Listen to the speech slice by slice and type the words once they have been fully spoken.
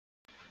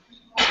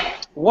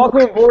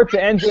Welcome aboard to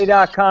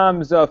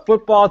NJ.com's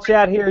football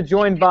chat here,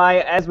 joined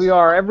by, as we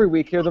are every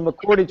week here, the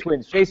McCourty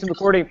twins. Jason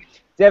McCourty,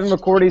 Devin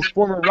McCourty's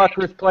former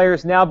Rutgers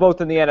players, now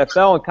both in the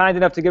NFL, and kind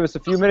enough to give us a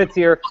few minutes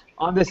here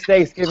on this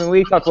Thanksgiving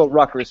week. Talk about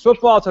Rutgers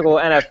football, talk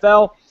about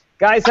NFL.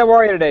 Guys, how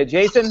are you today?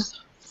 Jason?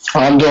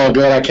 I'm doing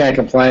good. I can't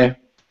complain.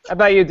 How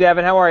about you,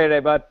 Devin? How are you today,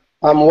 bud?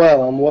 I'm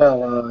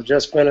well.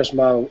 Just finished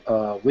my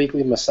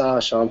weekly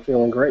massage, so I'm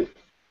feeling great.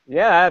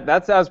 Yeah,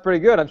 that sounds pretty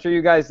good. I'm sure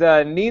you guys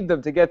need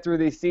them to get through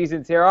these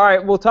seasons here. All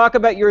right, we'll talk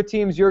about your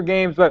teams, your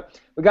games, but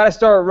we got to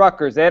start with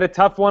Rutgers. They had a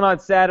tough one on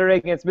Saturday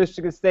against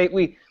Michigan State.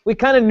 We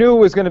kind of knew it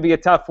was going to be a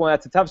tough one.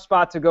 That's a tough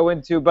spot to go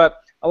into,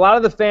 but a lot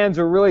of the fans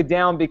are really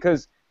down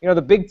because, you know,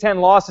 the Big Ten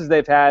losses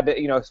they've had,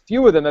 you know, a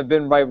few of them have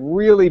been by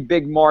really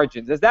big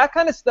margins. Does that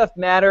kind of stuff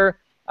matter,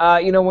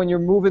 you know, when you're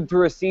moving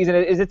through a season?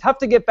 Is it tough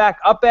to get back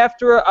up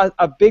after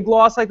a big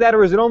loss like that,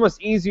 or is it almost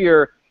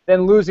easier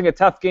than losing a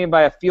tough game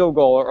by a field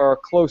goal or a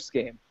close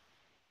game?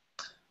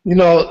 You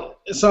know,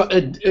 so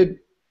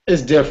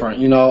it's different.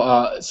 You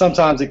know,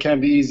 sometimes it can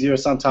be easier.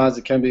 Sometimes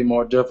it can be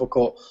more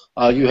difficult.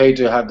 You hate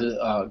to have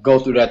to go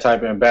through that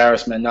type of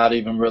embarrassment, not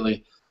even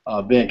really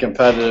being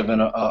competitive in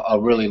a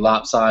really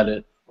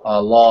lopsided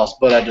loss.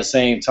 But at the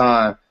same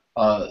time,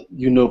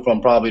 you knew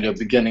from probably the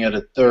beginning of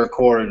the third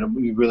quarter that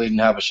we really didn't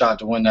have a shot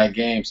to win that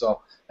game.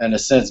 So in a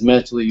sense,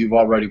 mentally, you've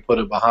already put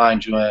it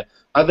behind you. And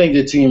I think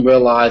the team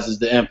realizes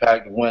the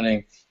impact of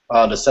winning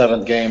the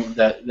seventh game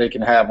that they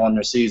can have on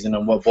their season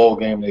and what bowl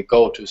game they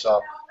go to. So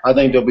I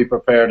think they'll be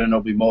prepared and they'll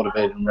be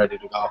motivated and ready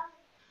to go.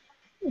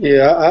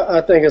 Yeah,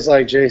 I think it's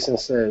like Jason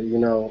said, you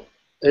know,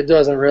 it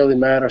doesn't really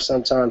matter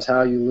sometimes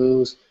how you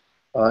lose.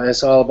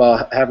 It's all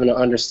about having an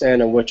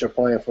understanding of what you're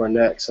playing for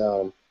next.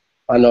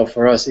 I know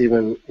for us,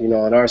 even, you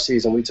know, in our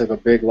season, we took a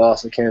big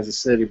loss at Kansas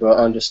City, but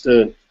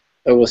understood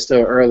it was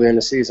still early in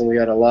the season. We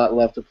had a lot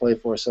left to play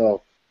for.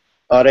 So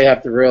they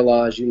have to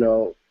realize, you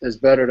know, it's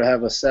better to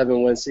have a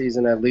 7-win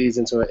season that leads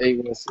into an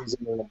 8-win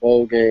season in a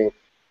bowl game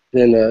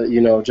than to, you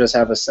know, just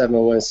have a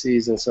 7-win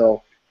season.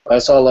 So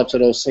it's all up to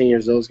those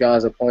seniors. Those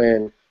guys are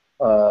playing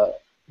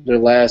their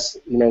last,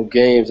 you know,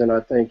 games, and I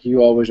think you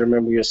always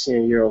remember your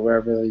senior year over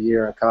every other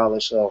year in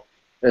college. So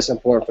it's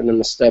important for them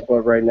to step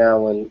up right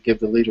now and give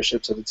the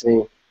leadership to the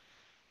team.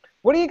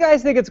 What do you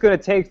guys think it's going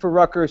to take for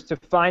Rutgers to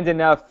find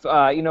enough,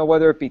 you know,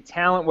 whether it be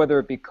talent, whether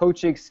it be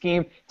coaching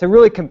scheme, to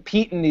really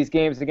compete in these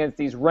games against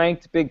these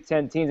ranked Big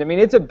Ten teams? I mean,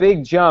 it's a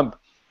big jump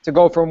to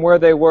go from where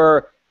they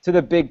were to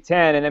the Big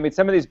Ten. And, I mean,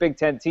 some of these Big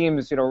Ten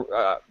teams, you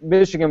know,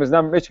 Michigan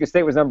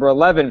State was number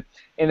 11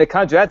 in the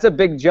country. That's a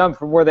big jump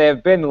from where they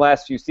have been the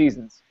last few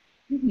seasons.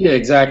 Yeah,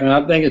 exactly. And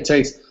I think it's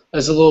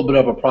a little bit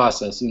of a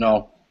process, you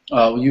know.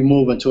 You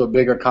move into a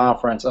bigger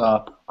conference.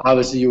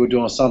 Obviously, you were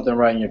doing something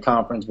right in your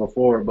conference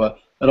before, but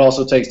it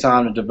also takes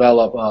time to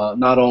develop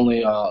not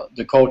only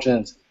the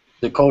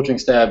coaching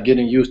staff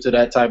getting used to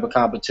that type of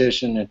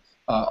competition and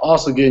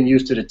also getting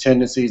used to the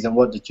tendencies and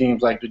what the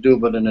teams like to do,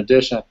 but in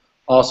addition,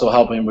 also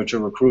helping with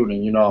your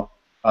recruiting. You know,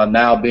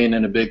 now being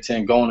in the Big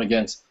Ten, going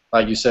against,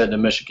 like you said, the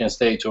Michigan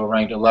State, who are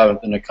ranked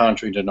 11th in the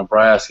country, the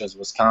Nebraskas,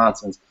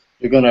 Wisconsins,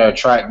 you're going to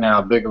attract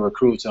now bigger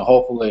recruits, and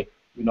hopefully,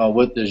 you know,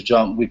 with this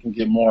jump, we can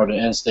get more of the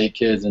in-state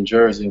kids in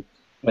Jersey,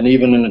 and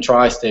even in the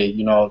tri-state,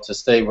 you know, to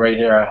stay right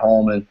here at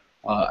home and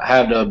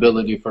have the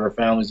ability for their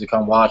families to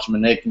come watch them,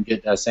 and they can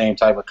get that same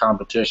type of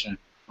competition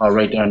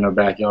right there in their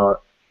backyard.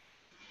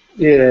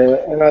 Yeah,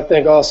 and I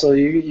think also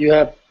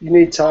you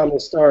need time to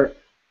start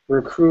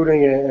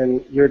recruiting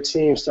and your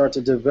team start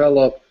to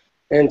develop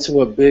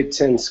into a Big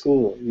Ten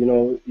school. You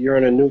know, you're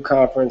in a new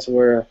conference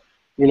where,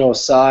 you know,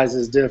 size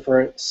is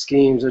different,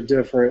 schemes are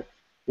different.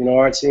 You know,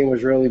 our team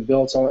was really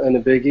built on, in the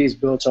Big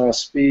East, built on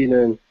speed,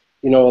 and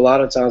you know, a lot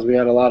of times we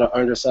had a lot of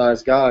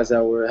undersized guys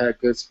that had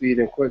good speed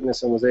and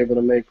quickness and was able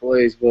to make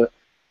plays. But,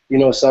 you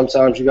know,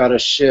 sometimes you got to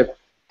shift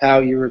how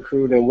you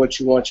recruit and what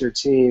you want your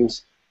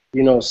team's,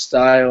 you know,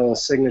 style and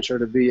signature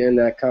to be in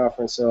that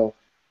conference. So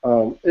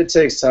it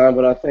takes time,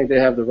 but I think they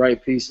have the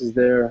right pieces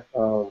there.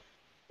 You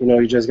know,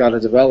 you just got to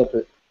develop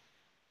it.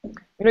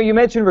 You know, you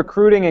mentioned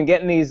recruiting and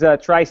getting these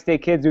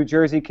tri-state kids, New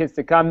Jersey kids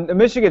to come. The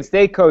Michigan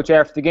State coach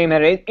after the game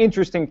had an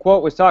interesting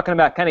quote, was talking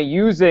about kind of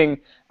using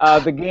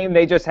the game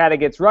they just had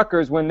against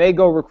Rutgers when they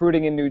go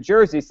recruiting in New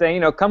Jersey, saying,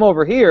 you know, come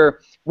over here,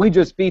 we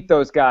just beat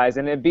those guys,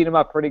 and it beat them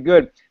up pretty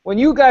good. When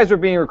you guys were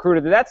being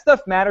recruited, did that stuff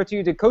matter to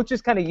you? Did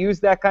coaches kind of use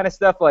that kind of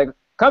stuff, like,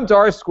 come to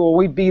our school,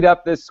 we beat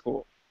up this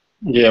school?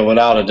 Yeah,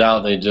 without a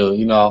doubt they do.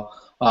 You know,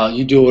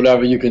 you do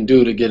whatever you can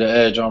do to get an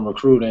edge on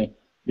recruiting.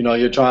 You know,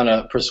 you're trying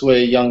to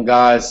persuade young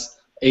guys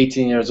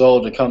 18 years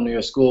old to come to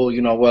your school,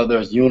 you know, whether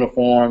it's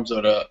uniforms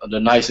or the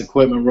nice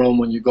equipment room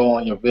when you go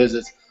on your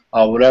visits,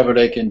 whatever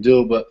they can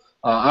do. But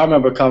I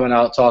remember coming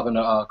out talking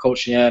to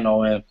Coach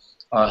Shiano,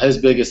 and his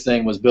biggest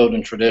thing was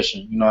building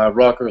tradition. You know, at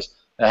Rutgers,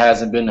 it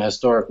hasn't been a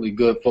historically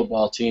good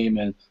football team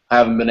and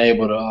haven't been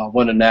able to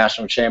win a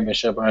national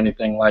championship or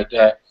anything like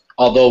that,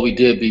 although we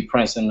did beat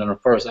Princeton in the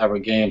first ever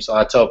game. So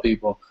I tell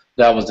people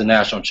that was the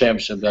national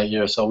championship that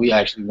year, so we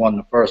actually won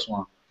the first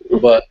one.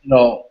 But, you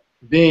know,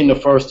 being the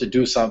first to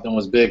do something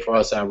was big for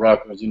us at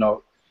Rutgers. You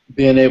know,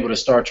 being able to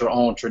start your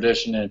own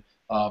tradition. And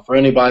for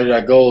anybody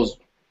that goes,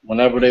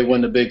 whenever they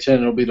win the Big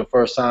Ten, it'll be the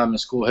first time in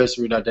school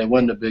history that they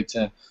win the Big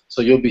Ten.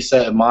 So you'll be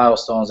setting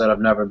milestones that have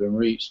never been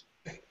reached.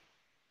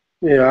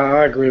 Yeah,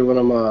 I agree with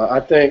him. I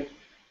think,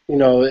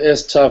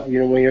 it's tough.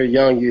 When you're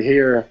young, you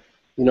hear,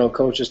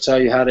 coaches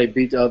tell you how they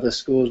beat the other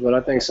schools. But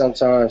I think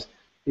sometimes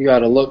you got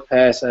to look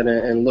past that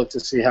and look to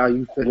see how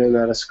you fit in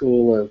at a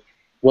school and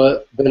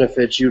what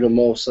benefits you the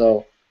most.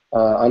 So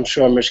I'm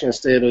sure Michigan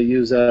State will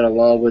use that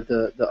along with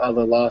the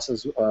other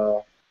losses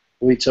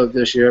we took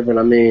this year. But,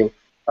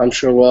 I'm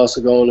sure we'll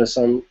also go into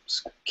some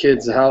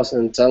kid's house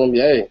and tell them,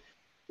 hey,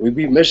 we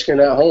beat Michigan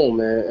at home,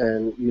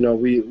 and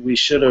we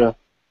should have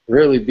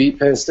really beat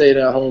Penn State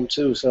at home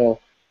too. So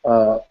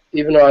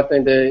even though I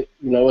think that,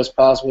 it's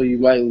possible you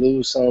might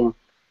lose some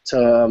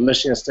to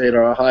Michigan State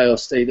or Ohio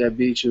State that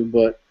beat you,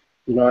 but,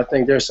 I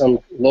think there's some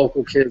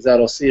local kids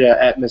that'll see that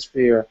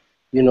atmosphere,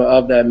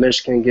 of that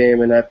Michigan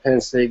game and that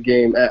Penn State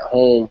game at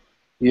home,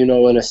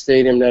 in a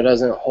stadium that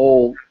doesn't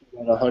hold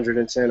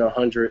 110 or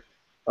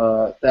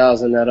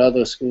 100,000 that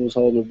other schools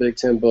hold in the Big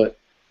Ten. But,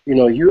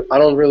 I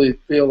don't really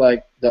feel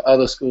like the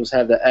other schools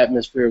have the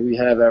atmosphere we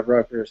have at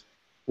Rutgers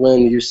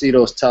when you see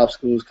those top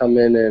schools come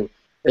in, and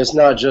it's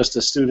not just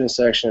the student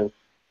section.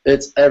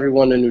 It's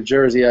everyone in New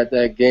Jersey at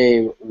that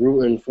game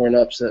rooting for an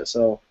upset.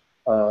 So,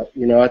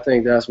 I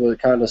think that's what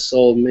kind of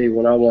sold me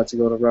when I wanted to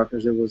go to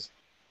Rutgers. It was,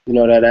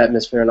 that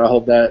atmosphere, and I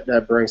hope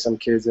that brings some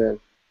kids in.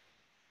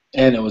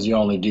 And it was your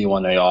only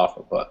D1A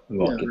offer, but we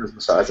won't get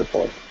besides the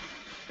point.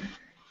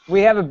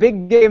 We have a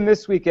big game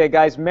this weekend,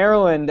 guys.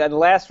 Maryland, the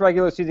last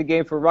regular season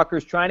game for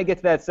Rutgers, trying to get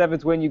to that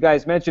 7th win you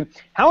guys mentioned.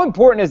 How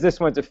important is this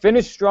one to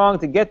finish strong,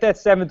 to get that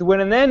 7th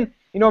win? And then,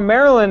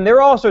 Maryland,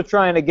 they're also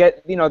trying to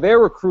get, their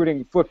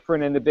recruiting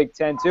footprint in the Big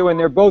Ten, too. And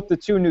they're both the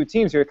two new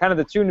teams here, kind of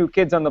the two new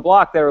kids on the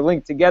block that are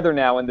linked together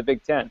now in the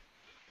Big Ten.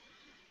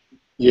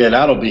 Yeah,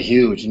 that'll be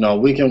huge.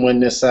 We can win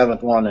this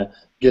 7th one and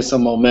get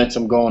some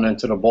momentum going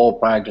into the bowl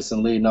practice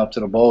and leading up to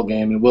the bowl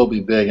game. It will be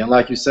big. And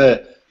like you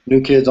said,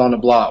 new kids on the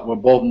block. We're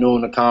both new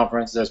in the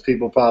conference. There's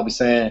people probably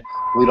saying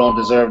we don't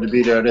deserve to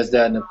be there, this,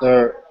 that, and the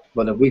third.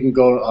 But if we can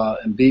go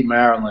and beat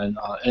Maryland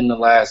in the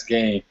last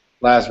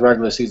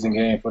regular season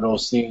game for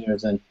those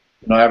seniors and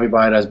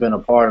everybody that's been a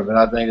part of it,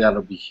 I think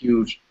that'll be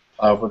huge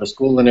for the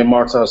school. And it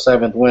marks our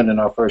 7th win in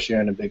our first year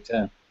in the Big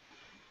Ten.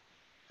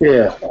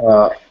 Yeah,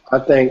 I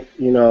think,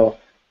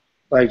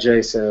 like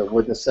Jay said,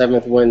 with the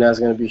 7th win, that's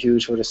going to be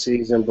huge for the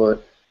season.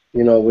 But,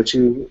 what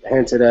you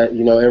hinted at,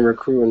 in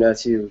recruiting,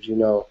 that's huge.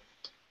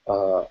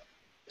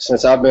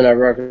 Since I've been at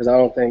Rutgers, I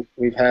don't think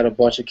we've had a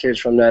bunch of kids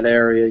from that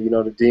area,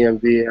 the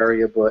DMV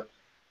area. But,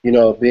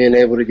 being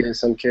able to get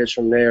some kids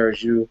from there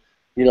as you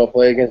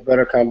play against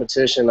better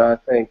competition, I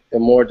think the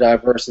more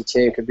diverse the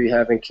team could be,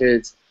 having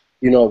kids,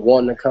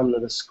 wanting to come to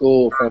the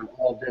school from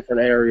all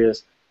different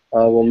areas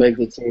will make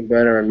the team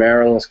better. And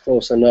Maryland's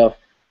close enough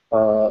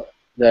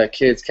that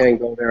kids can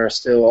go there and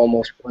still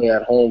almost play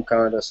at home,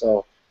 kind of.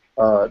 So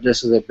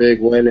this is a big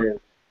win. And,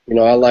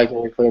 I like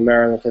when we play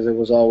Maryland because it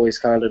was always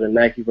kind of the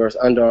Nike versus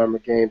Under Armour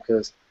game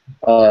because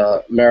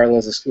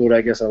Maryland's a school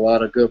that gets a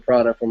lot of good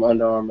product from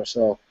Under Armour.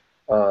 So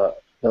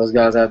those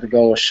guys have to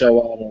go and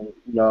show out.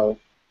 And,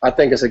 I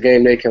think it's a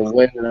game they can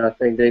win, and I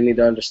think they need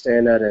to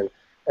understand that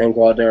and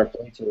go out there and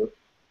play to it.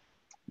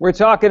 We're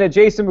talking to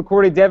Jason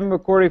McCourty, Devin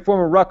McCourty,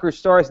 former Rutgers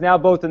stars, now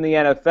both in the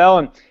NFL.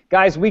 And,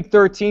 guys, Week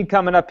 13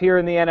 coming up here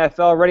in the NFL,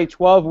 already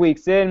 12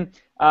 weeks in.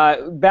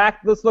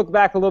 Let's look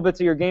back a little bit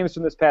to your games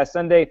from this past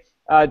Sunday.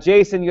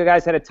 Jason, you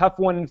guys had a tough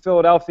one in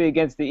Philadelphia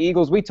against the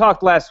Eagles. We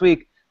talked last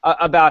week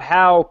about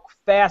how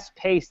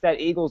fast-paced that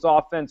Eagles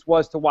offense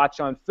was to watch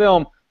on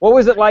film. What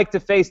was it like to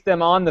face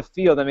them on the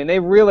field? I mean,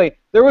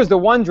 there was the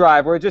one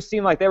drive where it just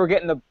seemed like they were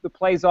getting the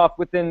plays off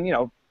within,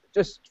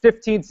 just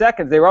 15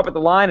 seconds. They were up at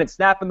the line and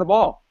snapping the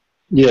ball.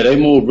 Yeah, they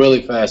moved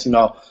really fast, And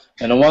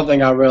the one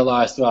thing I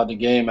realized throughout the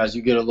game, as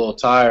you get a little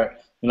tired,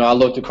 I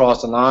looked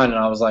across the line and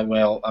I was like,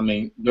 well,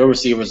 their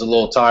receiver's a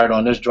little tired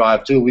on this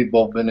drive too. We've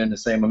both been in the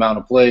same amount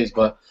of plays.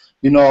 But,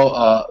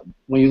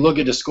 when you look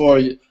at the score,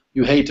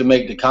 you hate to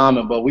make the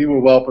comment, but we were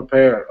well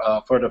prepared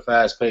for the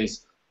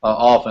fast-paced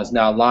offense.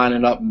 Now,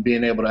 lining up and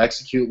being able to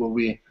execute what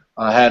we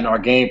had in our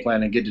game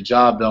plan and get the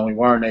job done, we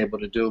weren't able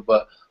to do.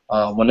 But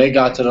when they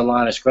got to the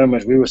line of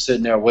scrimmage, we were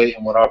sitting there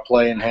waiting with our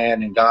play in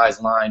hand and guys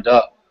lined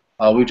up.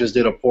 We just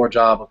did a poor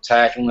job of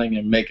tackling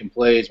and making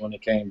plays when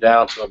it came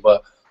down to it.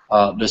 But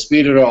the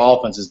speed of their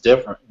offense is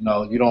different.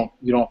 You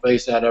don't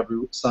face that every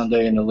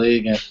Sunday in the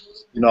league. And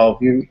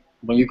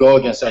when you go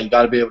against that, you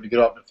got to be able to get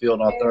off the field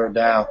on 3rd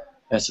down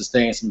and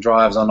sustain some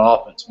drives on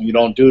offense. When you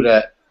don't do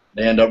that,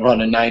 they end up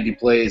running 90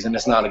 plays, and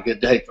it's not a good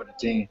day for the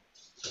team.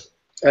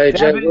 Hey,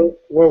 Jay,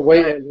 we're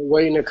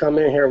waiting to come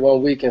in here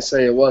one week and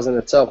say it wasn't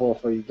a tough one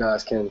for you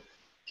guys. Can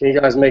you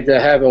guys make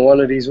that happen one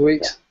of these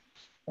weeks?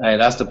 Hey,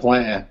 that's the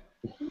plan.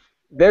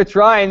 They're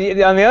trying.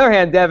 On the other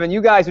hand, Devin,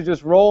 you guys are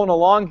just rolling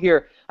along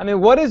here.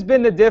 What has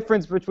been the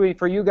difference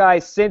for you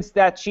guys since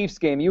that Chiefs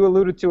game? You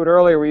alluded to it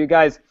earlier where you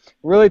guys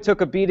really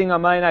took a beating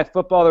on Monday Night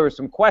Football. There were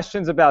some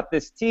questions about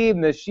this team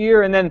this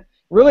year. And then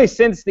really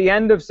since the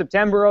end of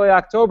September, early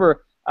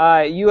October,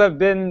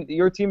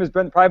 your team has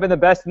probably been the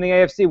best in the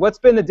AFC. What's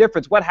been the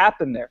difference? What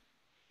happened there?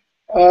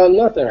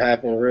 Nothing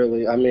happened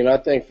really. I mean, I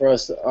think for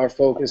us, our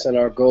focus and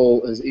our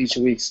goal is each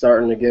week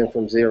starting again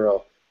from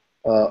zero.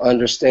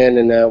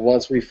 Understanding that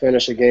once we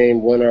finish a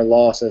game, win or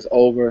loss, it's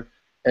over,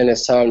 and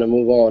it's time to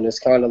move on. It's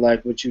kind of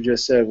like what you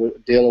just said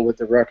with dealing with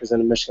the Rutgers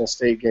and the Michigan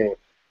State game.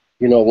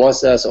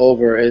 Once that's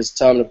over, it's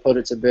time to put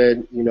it to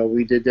bed.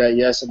 We did that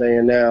yesterday,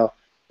 and now,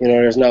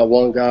 there's not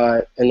one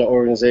guy in the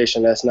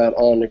organization that's not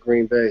on the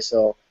Green Bay.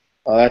 So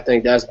I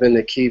think that's been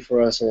the key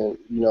for us, and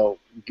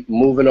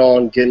moving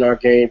on, getting our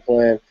game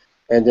plan,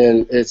 and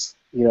then it's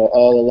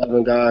all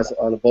 11 guys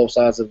on both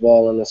sides of the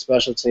ball and the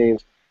special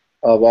teams.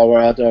 While we're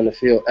out there on the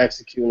field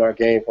executing our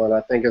game plan. I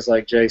think it's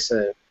like Jay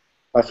said.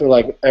 I feel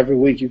like every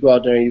week you go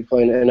out there and you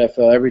play in the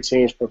NFL, every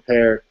team's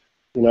prepared.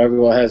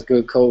 Everyone has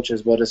good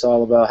coaches, but it's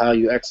all about how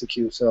you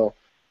execute. So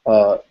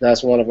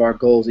that's one of our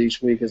goals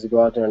each week is to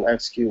go out there and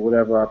execute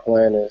whatever our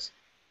plan is.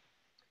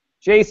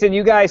 Jason,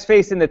 you guys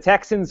facing the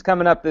Texans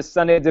coming up this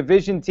Sunday, a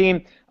division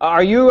team.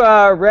 Are you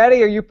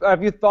ready?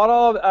 Have you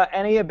thought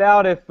any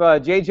about if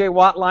J.J.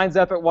 Watt lines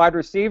up at wide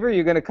receiver?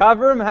 You're going to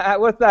cover him?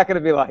 What's that going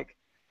to be like?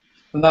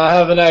 No, I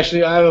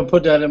haven't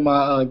put that in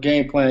my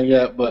game plan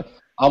yet, but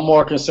I'm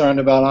more concerned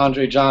about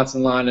Andre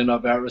Johnson lining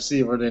up at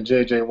receiver than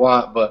J.J.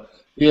 Watt. But,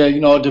 yeah,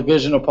 a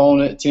division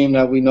opponent, a team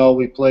that we know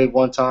we played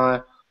one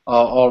time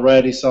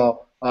already.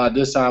 So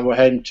this time we're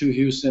heading to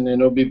Houston,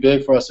 and it'll be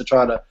big for us to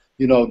try to,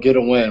 get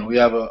a win. We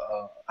have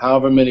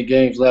however many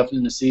games left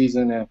in the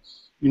season, and,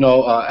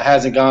 it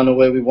hasn't gone the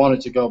way we want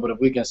it to go. But if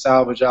we can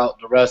salvage out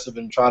the rest of it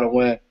and try to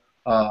win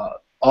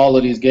all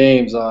of these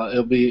games,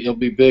 it'll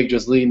be big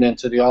just leading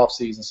into the off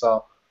season.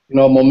 So,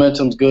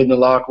 momentum's good in the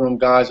locker room.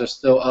 Guys are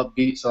still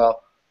upbeat. So,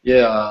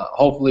 yeah,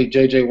 hopefully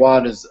J.J.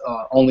 Watt is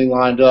only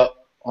lined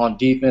up on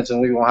defense,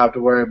 and we won't have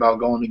to worry about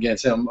going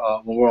against him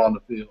when we're on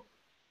the field.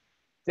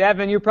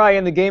 Devin, you're probably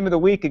in the game of the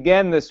week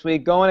again this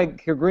week, going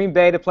to Green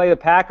Bay to play the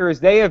Packers.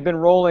 They have been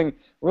rolling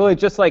really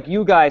just like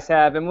you guys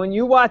have. And when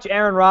you watch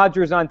Aaron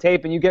Rodgers on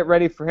tape and you get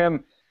ready for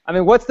him, I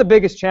mean, what's the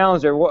biggest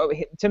challenge there?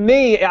 To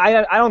me,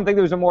 I don't think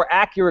there's a more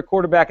accurate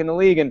quarterback in the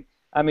league. And,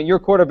 I mean, your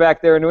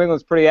quarterback there in New England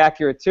is pretty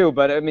accurate too.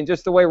 But, I mean,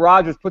 just the way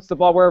Rodgers puts the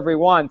ball wherever he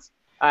wants,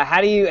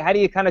 how do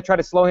you kind of try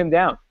to slow him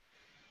down?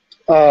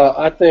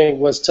 I think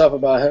what's tough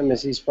about him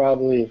is he's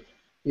probably,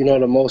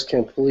 the most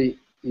complete,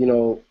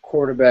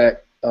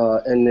 quarterback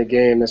in the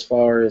game as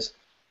far as,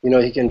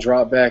 he can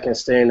drop back and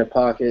stay in the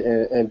pocket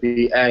and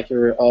be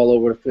accurate all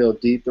over the field,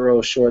 deep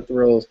throws, short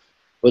throws.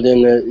 But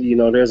then,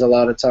 there's a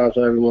lot of times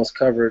where everyone's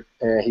covered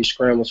and he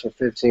scrambles for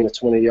 15 to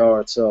 20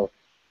 yards. So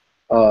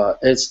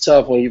it's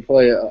tough when you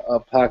play a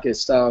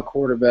pocket-style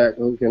quarterback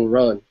who can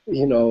run,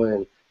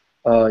 and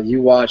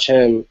you watch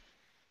him,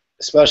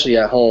 especially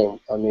at home.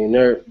 I mean,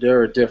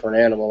 they're a different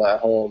animal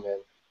at home,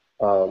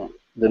 and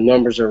the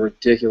numbers are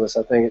ridiculous.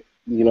 I think,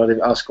 they've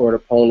outscored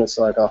opponents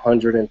like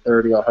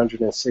 130,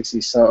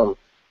 160-something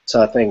to,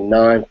 I think,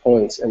 9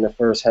 points in the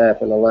first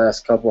half in the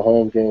last couple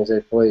home games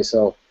they played.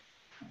 So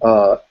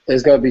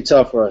it's going to be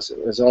tough for us.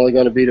 It's only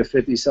going to be the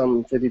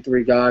 50-something,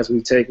 53 guys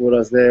we take with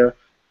us there.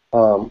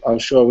 I'm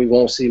sure we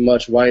won't see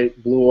much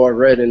white, blue, or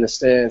red in the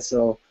stands.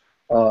 So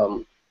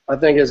I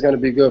think it's going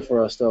to be good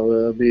for us, though.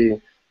 It'll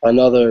be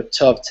another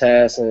tough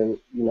task. And,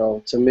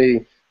 to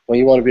me, when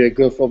you want to be a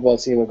good football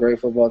team, a great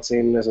football team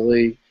in this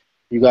league,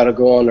 you got to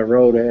go on the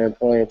road and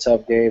play in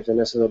tough games. And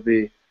this will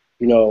be,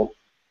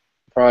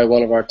 probably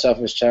one of our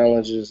toughest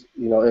challenges,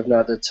 if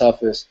not the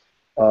toughest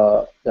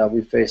that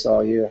we faced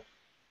all year.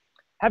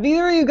 Have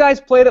either of you guys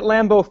played at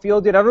Lambeau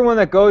Field yet? Everyone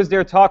that goes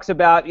there talks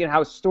about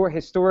how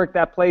historic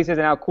that place is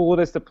and how cool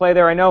it is to play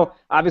there. I know,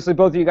 obviously,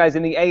 both of you guys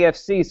in the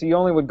AFC, so you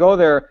only would go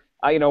there,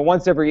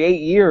 once every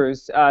 8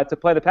 years to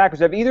play the Packers.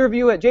 Have either of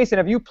you, Jason,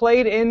 have you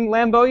played in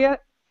Lambeau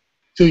yet?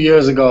 2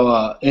 years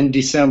ago, in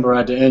December,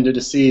 at the end of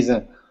the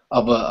season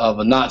of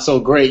a not so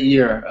great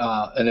year,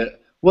 and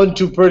it wasn't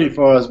too pretty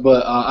for us.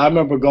 But I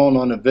remember going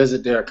on a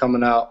visit there,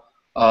 coming out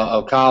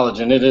of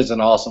college, and it is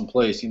an awesome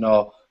place,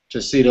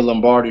 to see the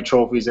Lombardi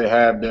trophies they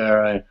have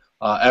there and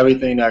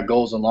everything that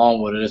goes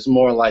along with it. It's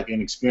more like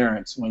an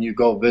experience when you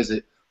go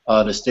visit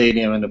the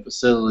stadium and the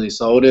facility.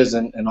 So it is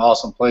an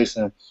awesome place.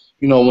 And,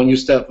 when you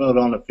step foot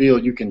on the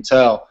field, you can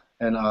tell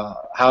and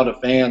how the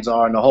fans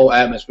are and the whole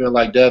atmosphere.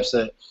 Like Dev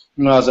said,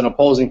 as an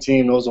opposing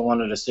team, those are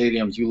one of the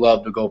stadiums you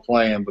love to go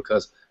play in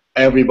because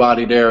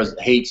everybody there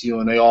hates you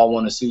and they all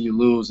want to see you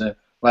lose. And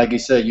like you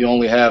said, you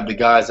only have the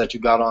guys that you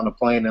got on the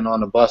plane and on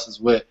the buses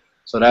with.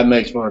 So that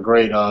makes for a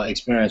great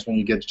experience when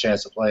you get the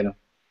chance to play them.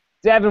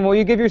 Devin, will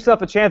you give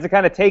yourself a chance to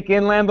kind of take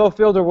in Lambeau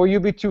Field, or will you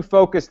be too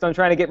focused on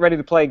trying to get ready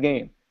to play a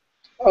game?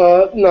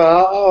 No,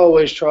 I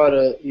always try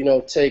to,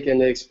 take in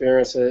the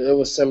experience. It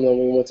was similar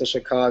when we went to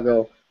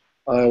Chicago.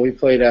 We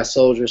played at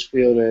Soldiers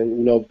Field,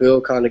 and,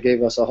 Bill kind of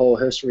gave us a whole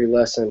history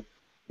lesson,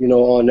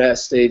 on that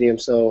stadium.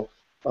 So,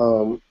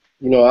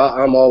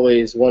 I'm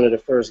always one of the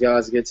first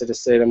guys to get to the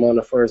stadium on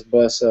the first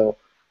bus. So,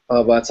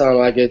 by the time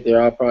I get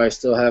there, I'll probably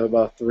still have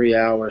about 3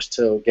 hours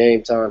till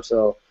game time.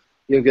 So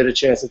you'll get a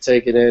chance to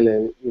take it in.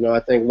 And, I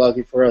think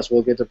lucky for us,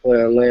 we'll get to play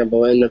on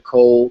Lambeau in the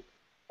cold.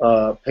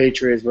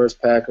 Patriots versus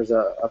Packers.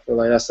 I feel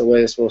like that's the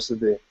way it's supposed to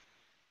be.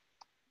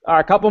 All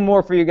right, a couple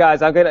more for you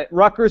guys. I'll get a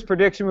Rutgers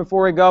prediction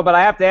before we go, but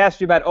I have to ask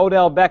you about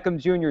Odell Beckham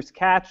Jr.'s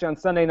catch on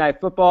Sunday Night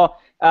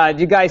Football. Did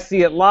you guys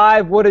see it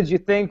live? What did you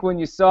think when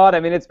you saw it? I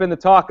mean, it's been the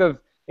talk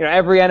of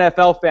every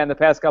NFL fan the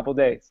past couple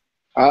days.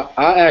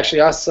 I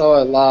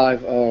saw it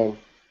live.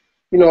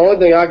 The only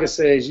thing I can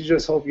say is you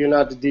just hope you're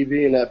not the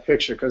DB in that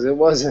picture, because it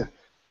wasn't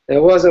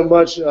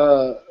much.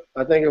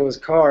 I think it was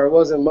Carr. It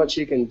wasn't much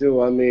he can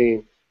do. I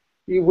mean,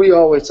 we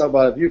always talk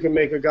about if you can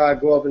make a guy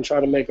go up and try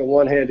to make a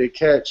one-handed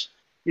catch,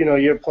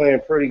 you're playing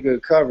pretty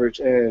good coverage.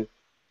 And,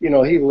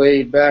 he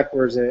laid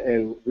backwards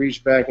and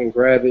reached back and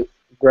grabbed it.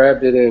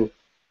 And,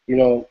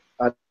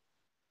 I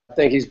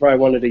think he's probably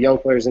one of the young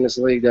players in this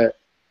league that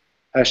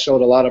has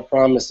showed a lot of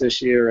promise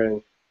this year.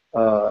 And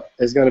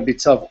it's going to be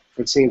tough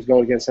for teams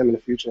going against him in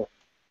the future.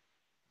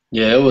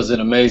 Yeah, it was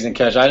an amazing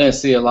catch. I didn't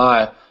see it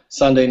live.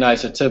 Sunday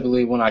nights are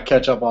typically when I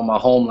catch up on my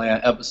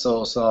Homeland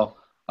episode, so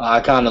I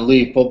kind of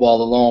leave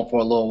football alone for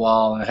a little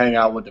while and hang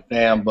out with the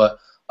fam. But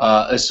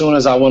as soon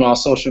as I went on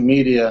social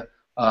media,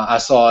 I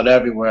saw it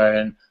everywhere.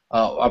 And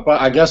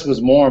I guess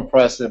what's more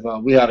impressive,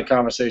 we had a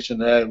conversation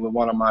today with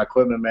one of my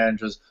equipment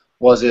managers,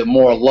 was it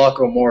more luck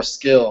or more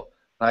skill?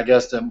 And I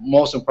guess the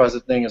most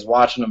impressive thing is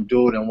watching him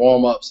do it in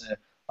warm-ups and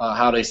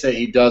how they say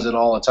he does it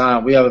all the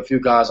time. We have a few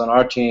guys on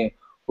our team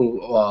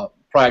who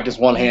practice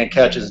one-hand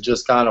catches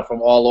just kind of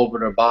from all over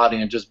their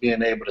body and just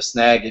being able to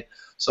snag it.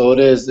 So it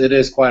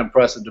is quite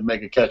impressive to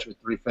make a catch with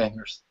 3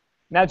 fingers.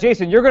 Now,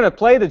 Jason, you're going to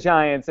play the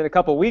Giants in a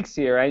couple weeks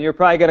here, and you're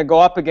probably going to go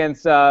up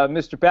against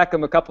Mr.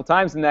 Beckham a couple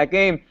times in that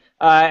game.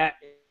 How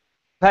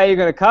are you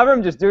going to cover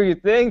him? Just do your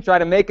thing, try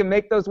to make him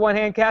make those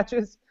one-hand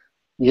catches?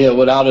 Yeah,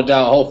 without a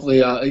doubt.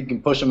 Hopefully he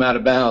can push him out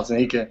of bounds and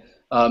he can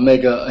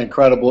make an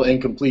incredible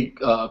incomplete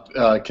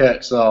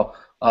catch. So,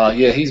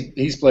 yeah,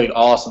 he's played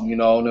awesome,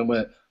 And then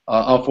when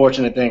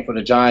unfortunate thing for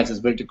the Giants is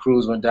Victor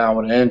Cruz went down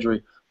with an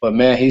injury. But,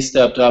 man, he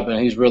stepped up and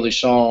he's really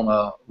shown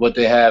what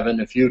they have in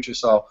the future.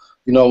 So,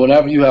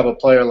 whenever you have a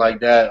player like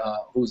that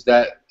who's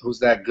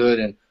that good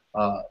and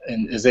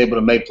is able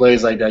to make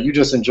plays like that, you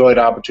just enjoy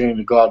the opportunity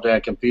to go out there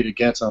and compete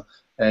against them.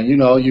 And,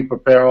 you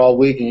prepare all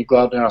week and you go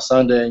out there on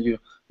Sunday and you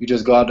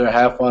just go out there and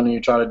have fun and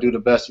you try to do the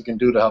best you can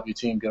do to help your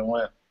team get a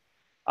win.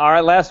 All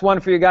right, last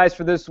one for you guys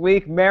for this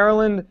week.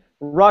 Maryland,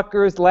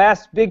 Rutgers,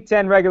 last Big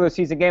Ten regular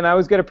season game. I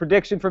always get a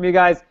prediction from you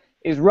guys.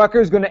 Is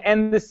Rutgers going to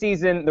end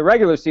the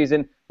regular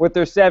season, with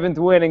their 7th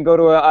win and go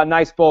to a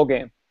nice bowl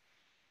game?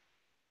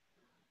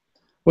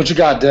 What you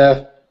got,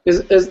 Dev?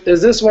 Is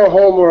this one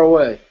home or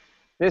away?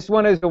 This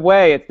one is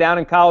away. It's down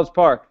in College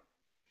Park.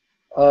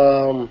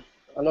 I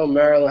know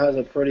Maryland has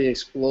a pretty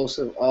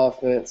explosive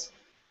offense.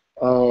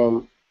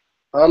 I'm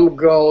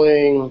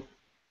going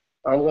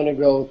to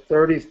go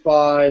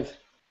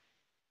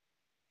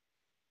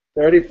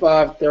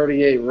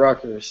 35-38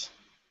 Rutgers.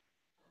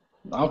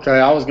 Okay,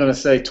 I was going to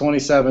say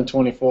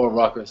 27-24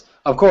 Rutgers.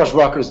 Of course,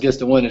 Rutgers gets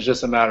the win. It's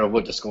just a matter of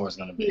what the score is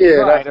going to be. Yeah,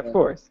 right, of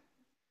course.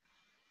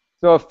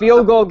 So a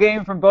field goal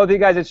game from both of you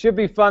guys. It should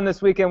be fun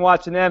this weekend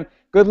watching them.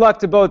 Good luck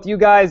to both you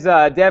guys,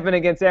 Devin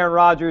against Aaron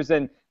Rodgers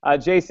and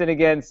Jason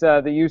against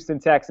the Houston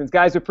Texans.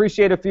 Guys,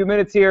 appreciate a few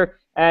minutes here,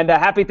 and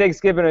happy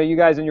Thanksgiving to you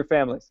guys and your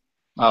families.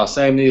 Oh,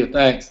 same to you.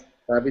 Thanks.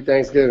 Happy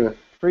Thanksgiving.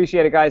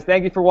 Appreciate it, guys.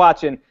 Thank you for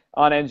watching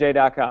on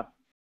NJ.com.